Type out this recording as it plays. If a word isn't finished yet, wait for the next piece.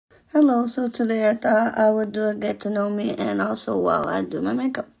Hello, so today I thought I would do a get to know me and also while I do my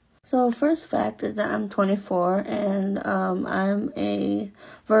makeup. So first fact is that I'm 24 and I'm a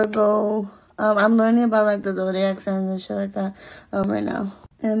Virgo. I'm learning about like the zodiac signs and shit like that right now.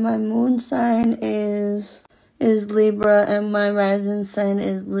 And my moon sign is Libra and my rising sign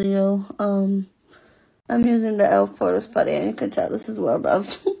is Leo. I'm using the elf for this putty and you can tell this is well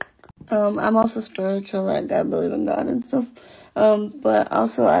loved. I'm also spiritual, like I believe in God and stuff. But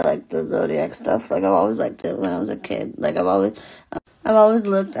also I like the zodiac stuff. Like I've always liked it when I was a kid. Like I've always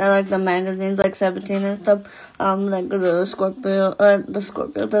looked at like the magazines, like 17 and stuff. Like the the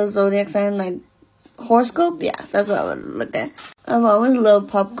zodiac sign, like horoscope. Yeah, that's what I would look at. I've always loved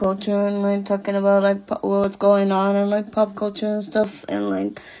pop culture and like talking about like what's going on and like pop culture and stuff and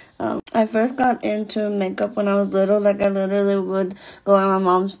like. I first got into makeup when I was little. Like I literally would go on my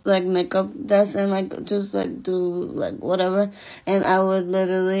mom's like makeup desk and like just like do like whatever. And I would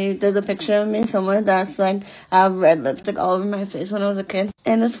literally, there's a picture of me somewhere that's like I have red lipstick all over my face when I was a kid.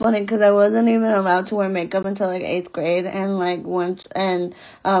 And it's funny because I wasn't even allowed to wear makeup until like 8th grade. And like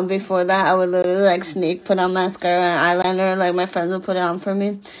before that I would literally like sneak put on mascara and eyeliner. Like my friends would put it on for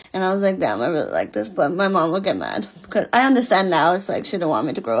me. And I was like, damn, I really like this. But my mom would get mad because I understand now it's like she didn't want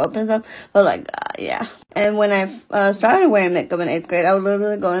me to grow up and stuff, but like yeah. And when I started wearing makeup in 8th grade, I would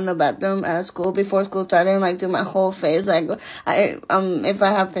literally go in the bathroom at school before school started and like do my whole face. Like if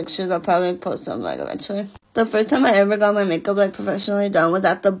I have pictures, I'll probably post them like eventually. The first time I ever got my makeup like professionally done was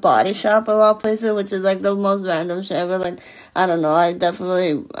at the Body Shop of all places, which is like the most random shit ever. Like I don't know, I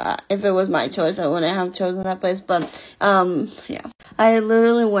definitely if it was my choice, I wouldn't have chosen that place. But yeah, I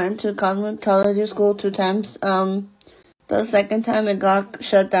literally went to cosmetology school 2 times. The second time it got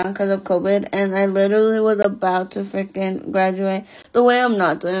shut down because of COVID, and I literally was about to freaking graduate. The way I'm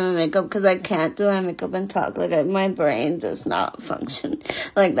not doing my makeup, because I can't do my makeup and talk. Like, my brain does not function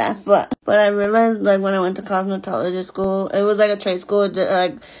like that. But I realized, like, when I went to cosmetology school, it was like a trade school. It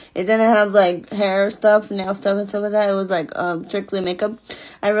didn't have, like, hair stuff, nail stuff, and stuff like that. It was, like, strictly makeup.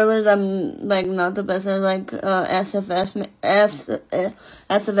 I realized I'm, like, not the best at, like, SFX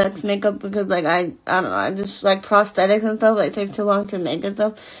makeup because, like, I don't know, I just, like, prosthetics and stuff, like, take too long to make and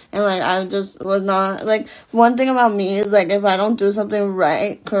stuff, and, like, I just was not, like, one thing about me is, like, if I don't do something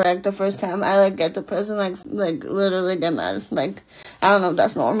correct the first time, I, like, get depressed and, like, literally get mad, like, I don't know if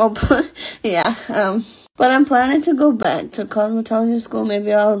that's normal, but, yeah, but I'm planning to go back to cosmetology school.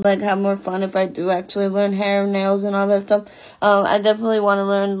 Maybe I'll, like, have more fun if I do actually learn hair, nails, and all that stuff. I definitely want to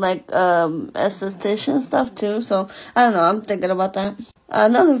learn, like, esthetician stuff, too. So, I don't know. I'm thinking about that.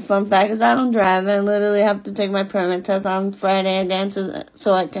 Another fun fact is I don't drive. I literally have to take my permit test on Friday again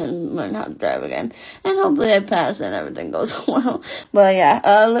so I can learn how to drive again. And hopefully I pass and everything goes well. But,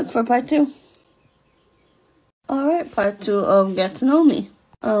 yeah, look for part 2. Alright, part 2 of Get to Know Me.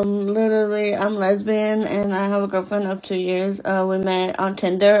 Literally, I'm lesbian and I have a girlfriend of 2 years. We met on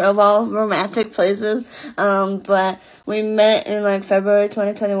Tinder of all romantic places. But we met in like February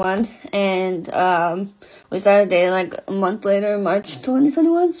 2021 and, we started dating like a month later in March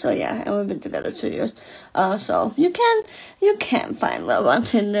 2021. So yeah, and we've been together 2 years. So you can find love on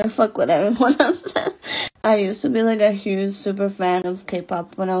Tinder. Fuck what everyone else says. I used to be like a huge super fan of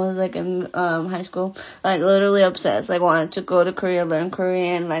K-pop when I was like in high school. Like literally obsessed. Like wanted to go to Korea, learn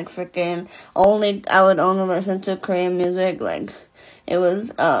Korean, like freaking I would only listen to Korean music. Like it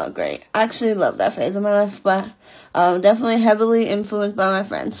was great. I actually love that phase of my life, but definitely heavily influenced by my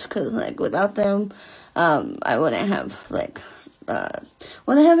friends because like without them I wouldn't have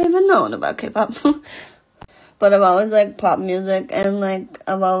even known about K-pop. But I've always liked pop music and like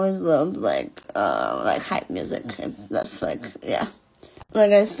I've always loved like hype music. That's like yeah.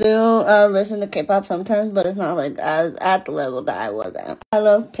 Like I still listen to K-pop sometimes, but it's not like as at the level that I was at. I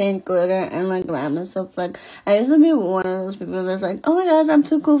love Pink, glitter, and like glam and stuff. Like I used to be one of those people that's like, oh my god, I'm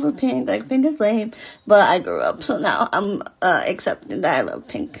too cool for Pink. Like Pink is lame, but I grew up, so now I'm accepting that I love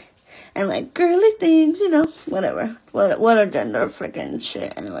Pink. And like girly things, you know, whatever. What a gender freaking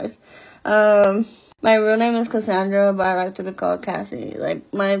shit. Anyways, my real name is Cassandra, but I like to be called Cassie. Like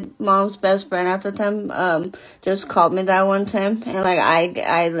my mom's best friend at the time, just called me that one time, and like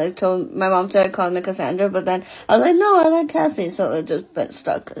I like told my mom to call me Cassandra, but then I was like, no, I like Cassie, so it just been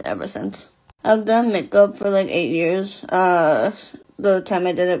stuck ever since. I've done makeup for like 8 years. The time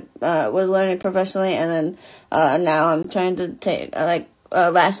I did it was learning professionally, and then now I'm trying to take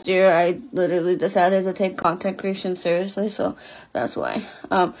last year, I literally decided to take content creation seriously, so that's why.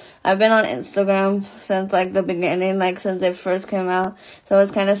 I've been on Instagram since, like, the beginning, like, since it first came out, so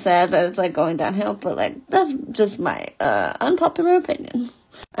it's kind of sad that it's, like, going downhill, but, like, that's just my unpopular opinion.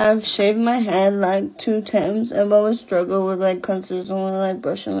 I've shaved my head like 2 times. I've always struggled with like consistently like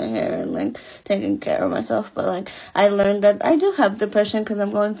brushing my hair and like taking care of myself. But like I learned that I do have depression because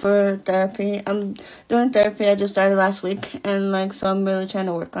I'm going for therapy. I'm doing therapy. I just started last week, and like so I'm really trying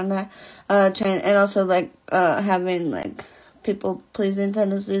to work on that. And also like having like people pleasing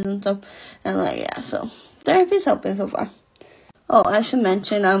tendencies and stuff. And like yeah, so therapy's helping so far. Oh, I should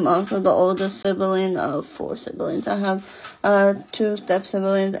mention I'm also the oldest sibling of 4 siblings. I have 2 step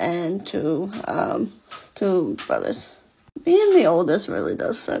siblings and two brothers. Being the oldest really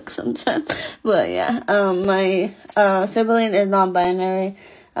does suck sometimes. But yeah, my sibling is non-binary,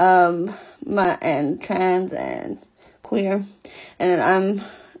 and trans and queer, and then I'm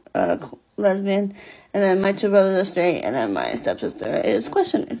lesbian. And then my 2 brothers are straight, and then my stepsister is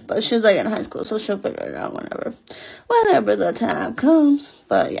questioning. But she's like in high school, so she'll figure it out whenever the time comes.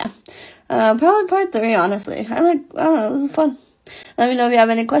 But yeah, probably part 3, honestly. I don't know, it was fun. Let me know if you have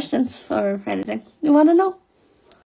any questions or anything you want to know.